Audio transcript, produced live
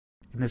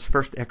In this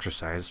first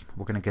exercise,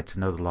 we're going to get to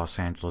know the Los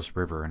Angeles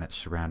River and its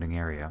surrounding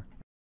area.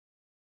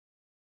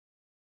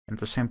 And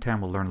at the same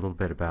time, we'll learn a little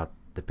bit about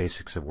the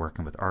basics of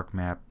working with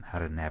ArcMap, how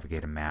to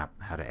navigate a map,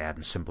 how to add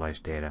and symbolize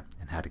data,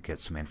 and how to get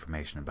some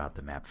information about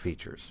the map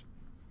features.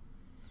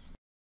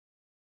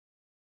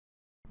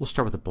 We'll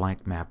start with a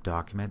blank map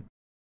document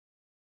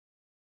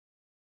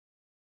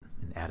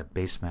and add a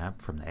base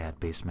map from the Add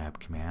Base Map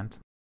command.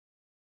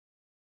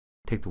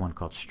 Take the one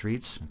called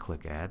Streets and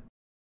click Add.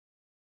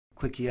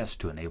 Click Yes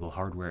to enable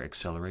hardware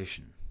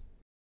acceleration.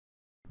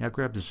 Now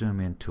grab the Zoom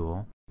In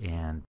tool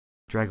and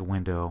drag a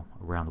window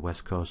around the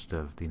west coast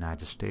of the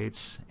United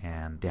States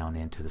and down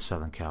into the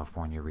Southern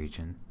California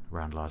region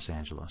around Los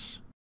Angeles.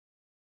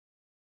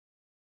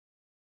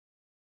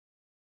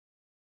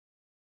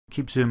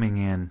 Keep zooming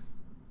in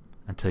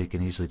until you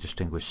can easily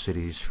distinguish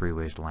cities,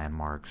 freeways,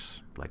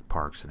 landmarks like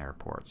parks and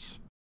airports.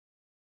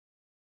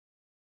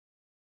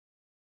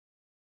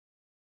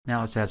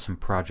 Now let's add some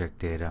project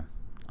data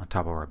on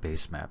top of our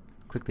base map.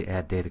 Click the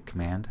Add Data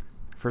command.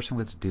 First thing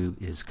we have to do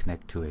is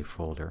connect to a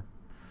folder.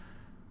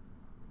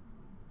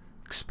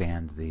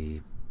 Expand the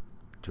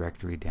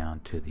directory down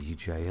to the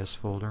ArcGIS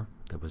folder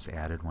that was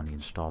added when you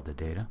installed the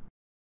data.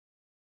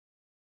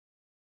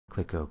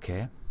 Click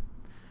OK.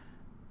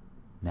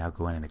 Now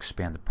go in and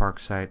expand the Park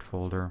Site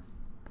folder,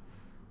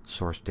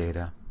 Source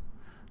Data,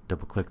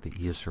 double-click the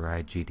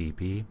ESRI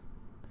GDB,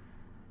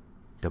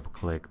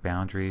 double-click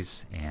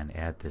Boundaries, and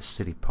add the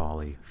City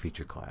Poly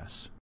feature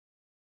class.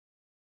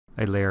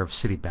 A layer of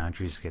city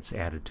boundaries gets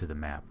added to the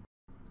map.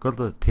 Go to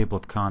the table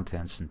of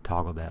contents and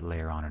toggle that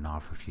layer on and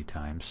off a few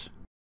times.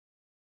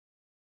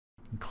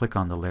 And click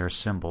on the layer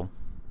symbol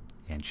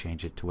and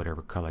change it to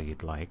whatever color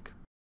you'd like.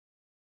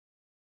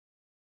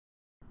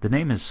 The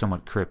name is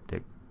somewhat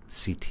cryptic,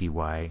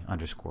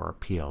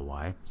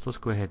 CTY_PLY. So let's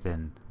go ahead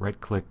and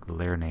right-click the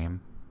layer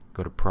name,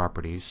 go to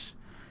Properties,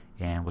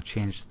 and we'll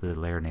change the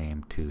layer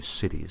name to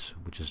Cities,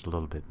 which is a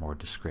little bit more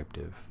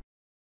descriptive.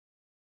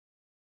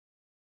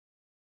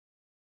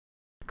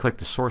 Click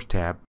the Source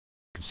tab, you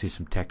can see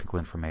some technical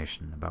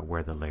information about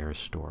where the layer is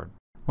stored.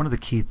 One of the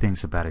key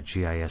things about a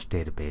GIS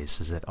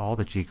database is that all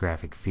the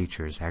geographic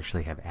features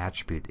actually have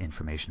attribute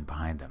information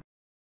behind them.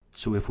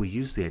 So if we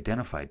use the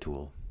Identify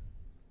tool,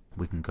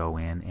 we can go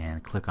in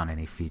and click on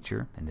any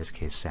feature, in this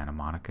case Santa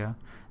Monica,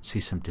 see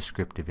some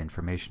descriptive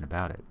information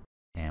about it.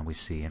 And we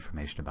see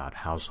information about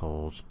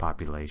households,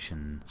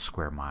 population,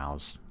 square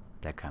miles,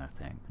 that kind of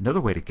thing.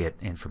 Another way to get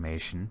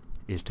information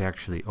is to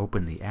actually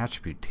open the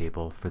attribute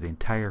table for the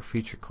entire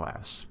feature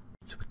class.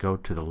 So we go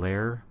to the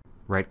layer,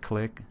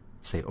 right-click,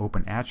 say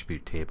Open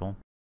Attribute Table.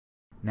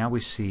 Now we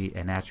see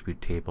an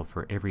attribute table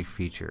for every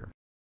feature.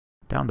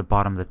 Down the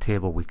bottom of the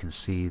table we can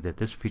see that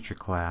this feature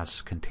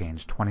class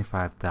contains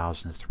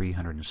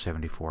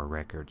 25,374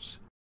 records.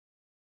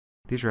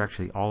 These are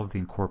actually all of the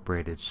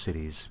incorporated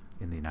cities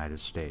in the United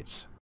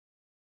States.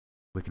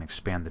 We can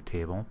expand the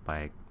table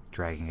by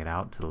dragging it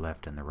out to the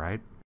left and the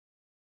right.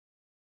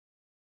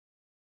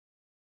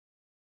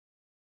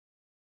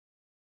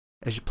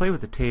 As you play with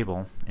the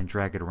table and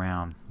drag it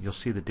around, you'll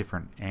see the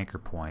different anchor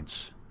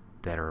points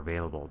that are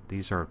available.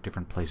 These are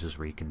different places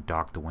where you can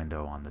dock the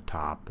window on the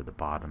top, or the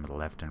bottom, or the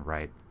left and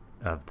right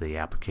of the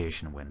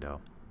application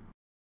window.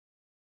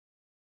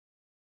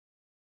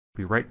 If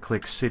we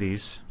right-click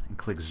Cities and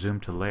click Zoom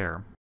to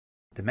Layer,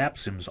 the map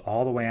zooms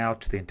all the way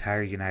out to the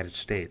entire United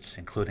States,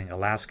 including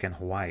Alaska and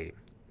Hawaii,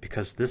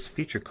 because this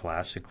feature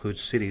class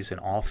includes cities in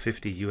all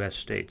 50 U.S.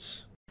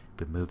 states. If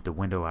we move the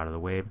window out of the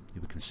way,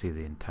 we can see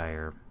the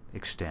entire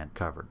extent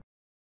covered.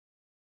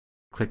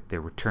 Click the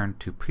Return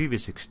to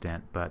Previous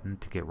Extent button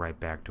to get right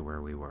back to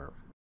where we were.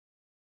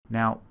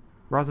 Now,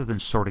 rather than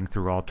sorting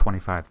through all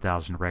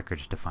 25,000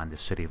 records to find the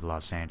city of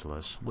Los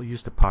Angeles, we'll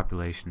use the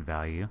population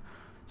value,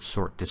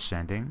 sort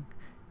descending,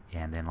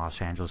 and then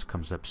Los Angeles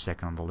comes up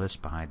second on the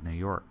list behind New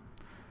York.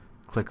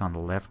 Click on the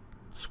left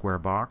square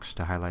box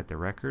to highlight the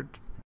record.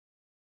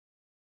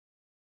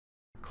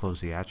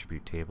 Close the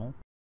attribute table.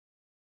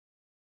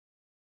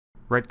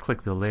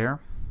 Right-click the layer,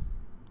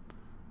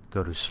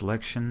 go to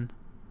Selection,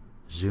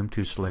 Zoom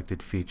to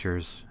Selected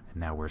Features,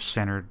 and now we're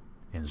centered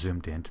and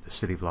zoomed into the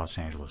city of Los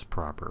Angeles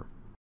proper.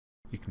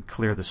 You can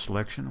clear the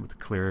selection with the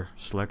Clear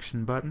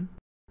Selection button.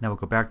 Now we'll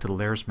go back to the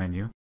Layers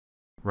menu,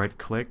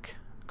 right-click,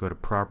 go to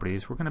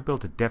Properties. We're going to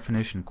build a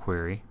definition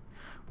query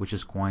which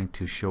is going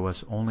to show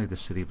us only the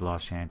city of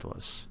Los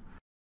Angeles.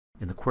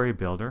 In the Query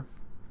Builder,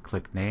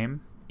 click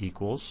Name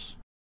equals,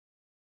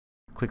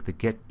 click the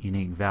Get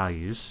Unique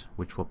Values,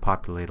 which will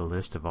populate a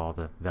list of all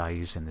the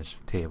values in this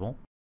table.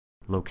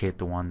 Locate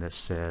the one that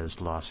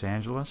says Los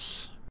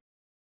Angeles,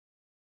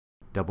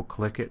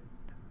 double-click it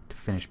to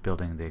finish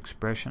building the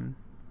expression,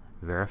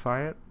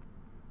 verify it,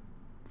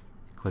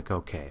 click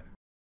OK.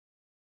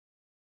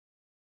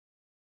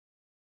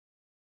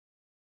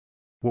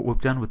 What we've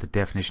done with the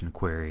definition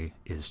query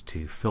is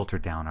to filter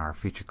down our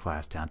feature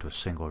class down to a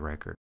single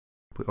record.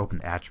 If we open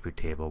the attribute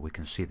table, we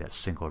can see that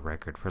single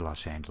record for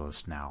Los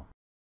Angeles now.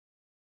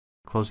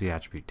 Close the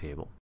attribute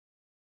table.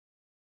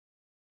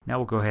 Now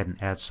we'll go ahead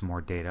and add some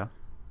more data.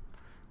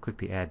 Click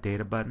the Add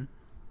Data button.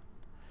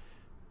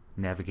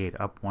 Navigate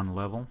up one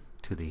level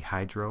to the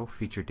Hydro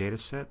feature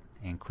dataset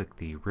and click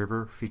the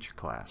River feature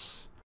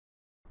class.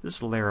 This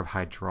is a layer of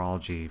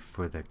hydrology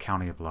for the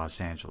County of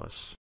Los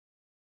Angeles.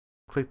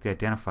 Click the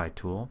Identify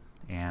tool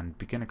and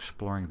begin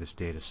exploring this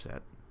dataset.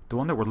 The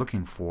one that we're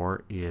looking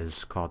for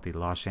is called the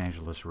Los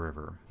Angeles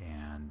River,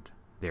 and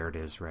there it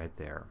is right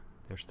there.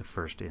 There's the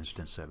first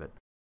instance of it.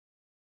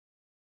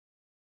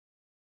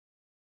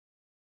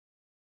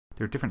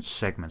 There are different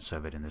segments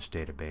of it in this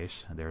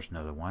database. There's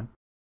another one.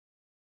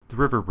 The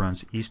river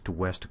runs east to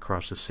west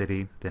across the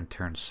city, then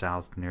turns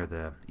south near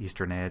the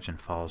eastern edge and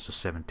follows the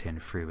 710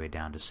 freeway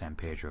down to San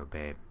Pedro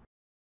Bay.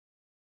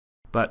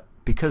 But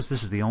because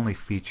this is the only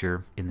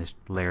feature in this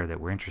layer that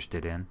we're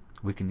interested in,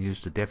 we can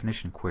use the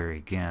definition query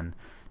again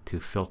to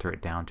filter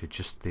it down to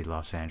just the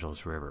Los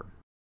Angeles River.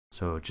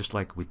 So just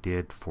like we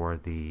did for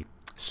the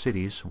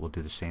cities, we'll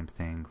do the same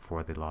thing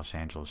for the Los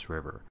Angeles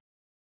River.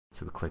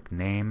 So we click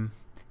Name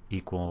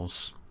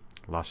equals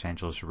Los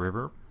Angeles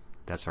River.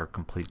 That's our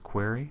complete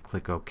query.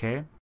 Click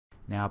OK.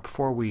 Now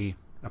before we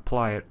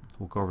apply it,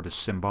 we'll go over to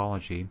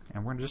Symbology,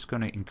 and we're just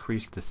going to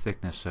increase the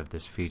thickness of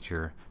this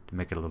feature to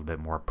make it a little bit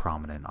more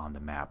prominent on the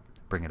map.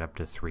 Bring it up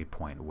to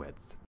 3-point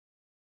width.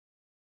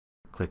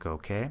 Click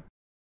OK.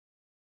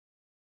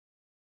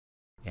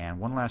 And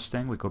one last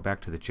thing, we go back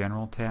to the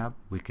General tab.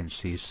 We can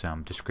see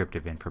some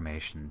descriptive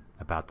information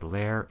about the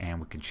layer, and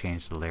we can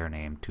change the layer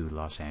name to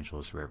Los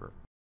Angeles River.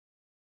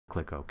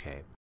 Click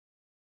OK.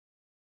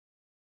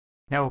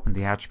 Now open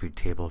the attribute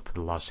table for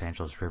the Los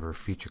Angeles River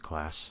feature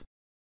class.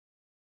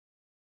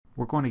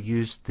 We're going to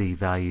use the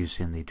values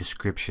in the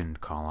description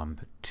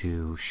column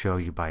to show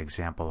you by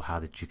example how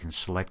that you can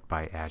select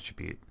by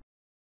attribute.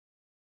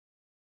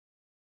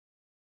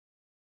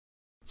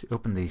 To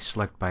open the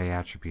Select by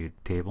Attribute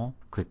table,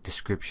 click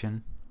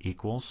Description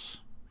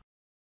equals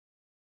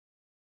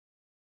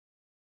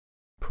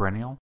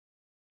Perennial,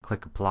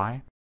 click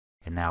Apply,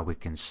 and now we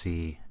can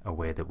see a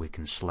way that we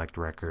can select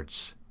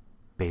records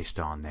based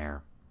on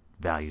their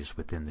values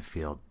within the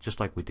field, just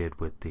like we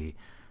did with the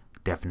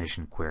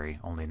definition query,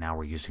 only now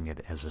we're using it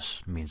as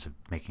a means of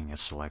making a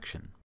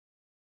selection.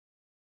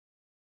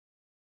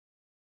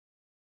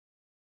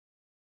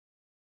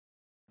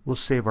 We'll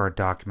save our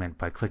document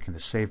by clicking the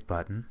Save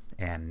button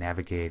and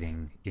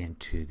navigating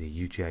into the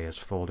UGIS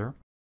folder.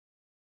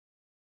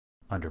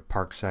 Under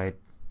Parkside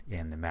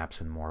in the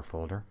Maps and More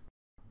folder,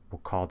 we'll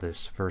call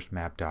this first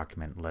map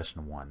document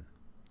Lesson 1.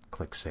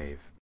 Click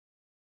Save.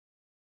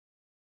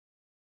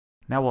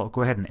 Now we'll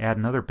go ahead and add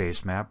another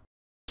base map.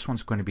 This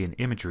one's going to be an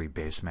imagery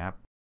base map.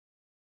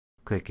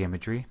 Click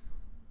Imagery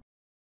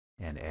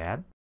and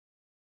Add.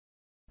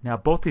 Now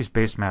both these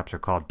base maps are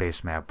called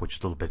base map, which is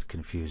a little bit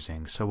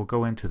confusing, so we'll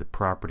go into the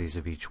properties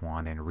of each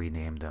one and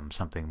rename them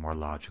something more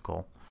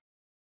logical.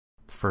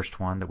 The first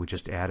one that we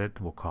just added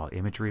we'll call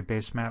Imagery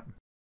Base Map.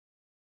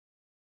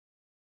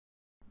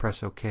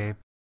 Press OK.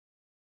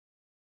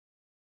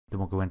 Then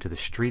we'll go into the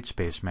Streets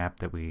base map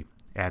that we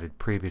added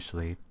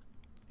previously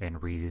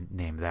and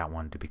rename that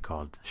one to be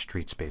called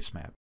Streets Base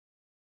Map.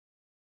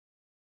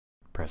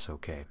 Press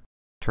OK.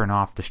 Turn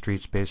off the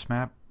Streets base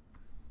map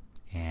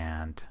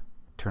and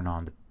turn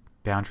on the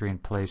Boundary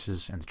and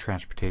Places and the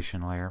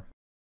Transportation layer.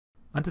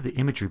 Under the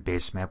Imagery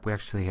base map we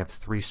actually have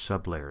three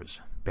sublayers: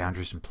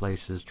 Boundaries and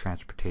Places,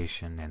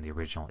 Transportation, and the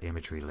original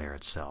imagery layer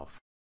itself.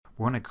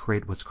 We're going to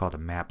create what's called a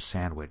map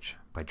sandwich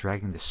by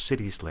dragging the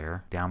Cities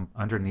layer down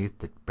underneath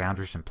the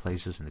Boundaries and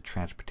Places and the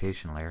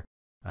Transportation layer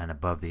and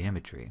above the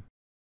imagery.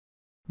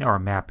 Now our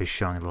map is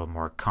showing a little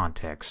more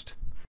context.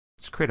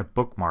 Let's create a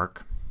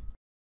bookmark.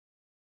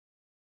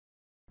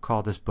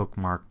 Call this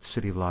bookmark the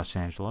City of Los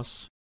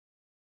Angeles.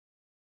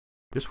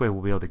 This way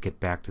we'll be able to get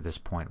back to this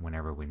point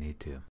whenever we need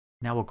to.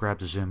 Now we'll grab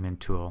the Zoom In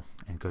tool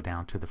and go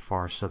down to the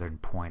far southern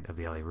point of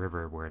the LA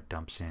River where it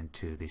dumps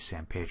into the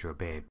San Pedro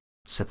Bay.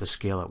 Set the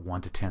scale at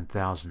 1 to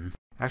 10,000.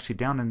 Actually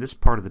down in this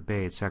part of the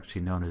bay it's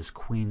actually known as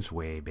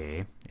Queensway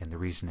Bay, and the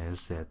reason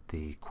is that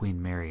the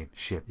Queen Mary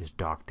ship is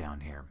docked down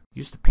here.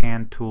 Use the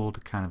pan tool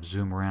to kind of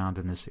zoom around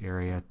in this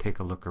area, take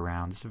a look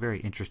around. It's a very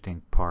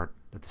interesting part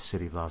of the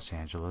city of Los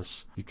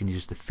Angeles. You can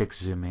use the fix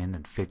zoom in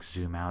and fix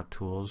zoom out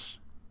tools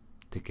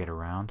to get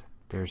around.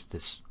 There's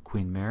this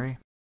Queen Mary.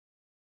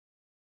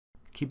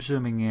 Keep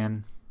zooming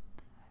in.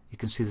 You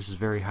can see this is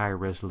very high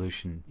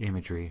resolution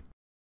imagery,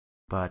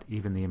 but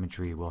even the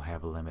imagery will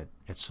have a limit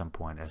at some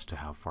point as to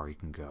how far you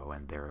can go,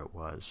 and there it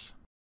was.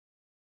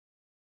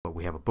 But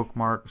we have a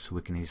bookmark so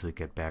we can easily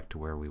get back to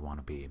where we want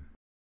to be.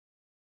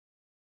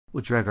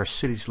 We'll drag our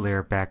cities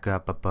layer back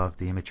up above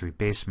the imagery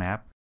base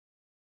map.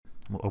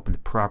 We'll open the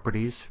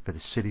properties for the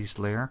cities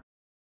layer.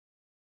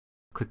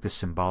 Click the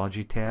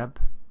Symbology tab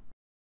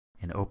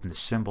and open the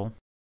symbol.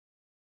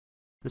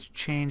 Let's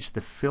change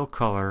the fill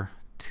color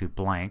to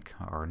blank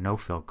or no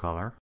fill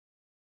color.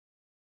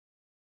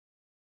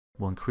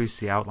 We'll increase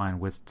the outline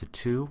width to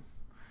 2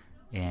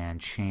 and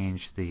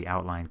change the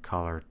outline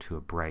color to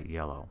a bright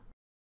yellow.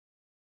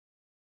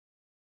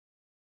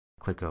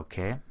 Click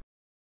OK.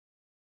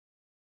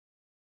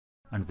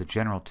 Under the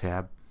General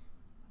tab,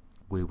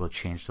 we will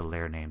change the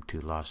layer name to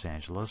Los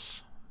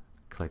Angeles.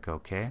 Click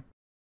OK.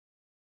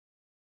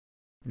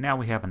 And now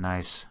we have a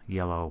nice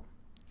yellow,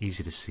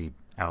 easy to see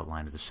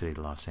outline of the city of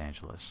Los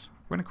Angeles.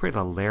 We're going to create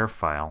a layer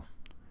file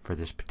for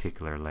this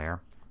particular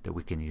layer that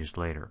we can use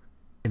later.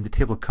 In the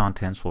table of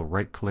contents, we'll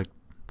right-click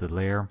the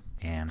layer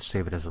and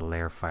save it as a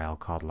layer file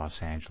called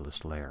Los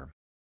Angeles Layer.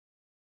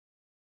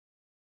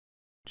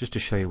 Just to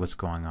show you what's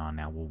going on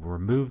now, we'll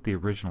remove the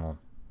original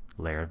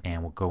layer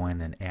and we'll go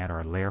in and add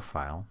our layer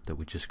file that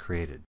we just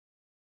created.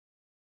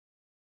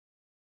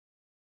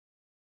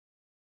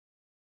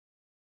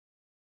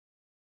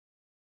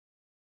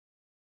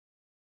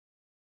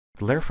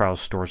 The layer file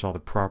stores all the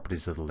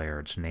properties of the layer,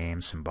 its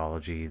name,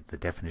 symbology, the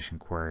definition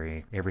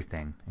query,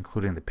 everything,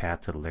 including the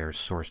path to the layer's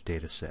source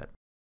dataset.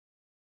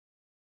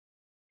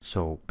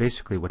 So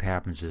basically what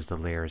happens is the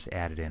layer is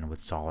added in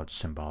with all its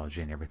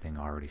symbology and everything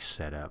already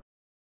set up.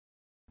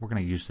 We're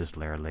going to use this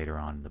layer later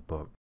on in the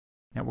book.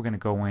 Now we're going to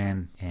go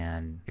in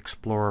and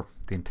explore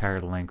the entire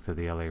length of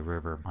the LA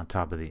River on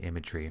top of the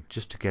imagery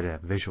just to get a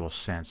visual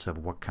sense of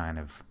what kind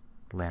of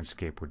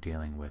landscape we're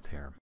dealing with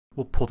here.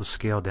 We'll pull the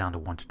scale down to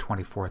 1 to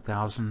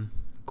 24,000,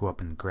 go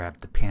up and grab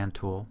the pan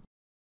tool,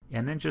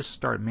 and then just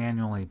start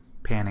manually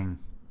panning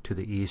to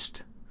the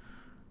east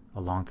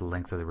along the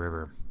length of the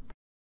river.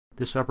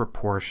 This upper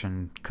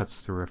portion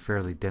cuts through a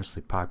fairly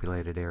densely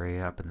populated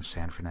area up in the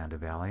San Fernando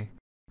Valley.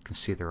 You can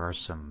see there are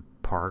some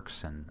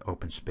parks and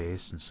open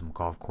space and some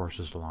golf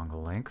courses along the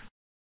length.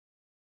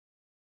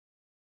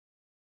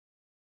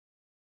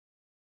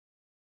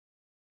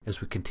 As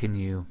we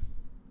continue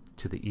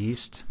to the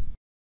east,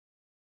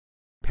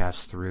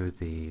 pass through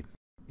the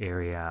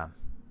area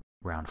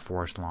around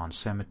Forest Lawn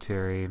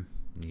Cemetery,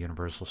 the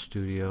Universal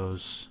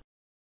Studios.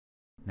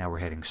 Now we're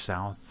heading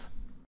south.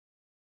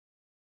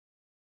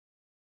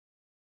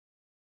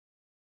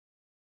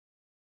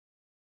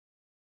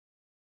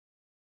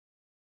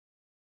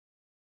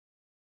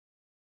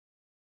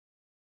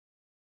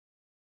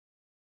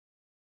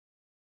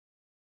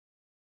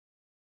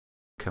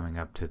 Coming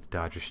up to the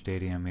Dodger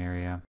Stadium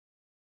area,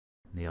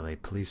 the LA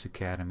Police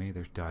Academy,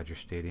 there's Dodger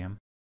Stadium.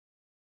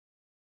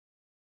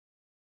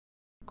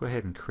 Go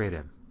ahead and create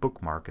a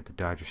bookmark at the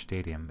Dodger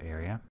Stadium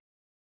area.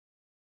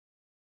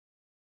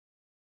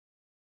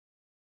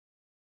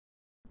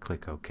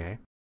 Click OK.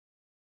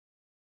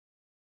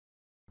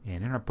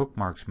 And in our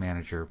Bookmarks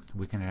Manager,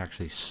 we can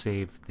actually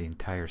save the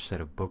entire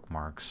set of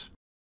bookmarks.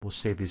 We'll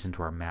save these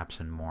into our Maps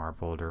and More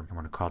folder, and we're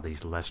going to call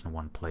these Lesson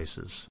 1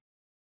 Places.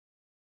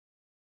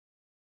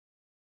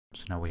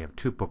 So now we have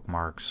 2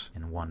 bookmarks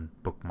in 1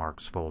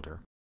 bookmarks folder.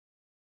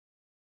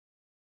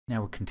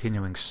 Now we're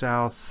continuing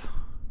south,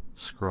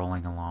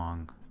 scrolling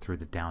along through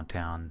the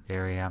downtown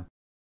area,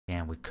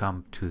 and we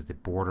come to the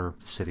border of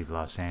the city of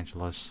Los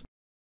Angeles.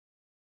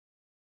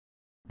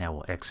 Now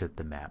we'll exit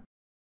the map.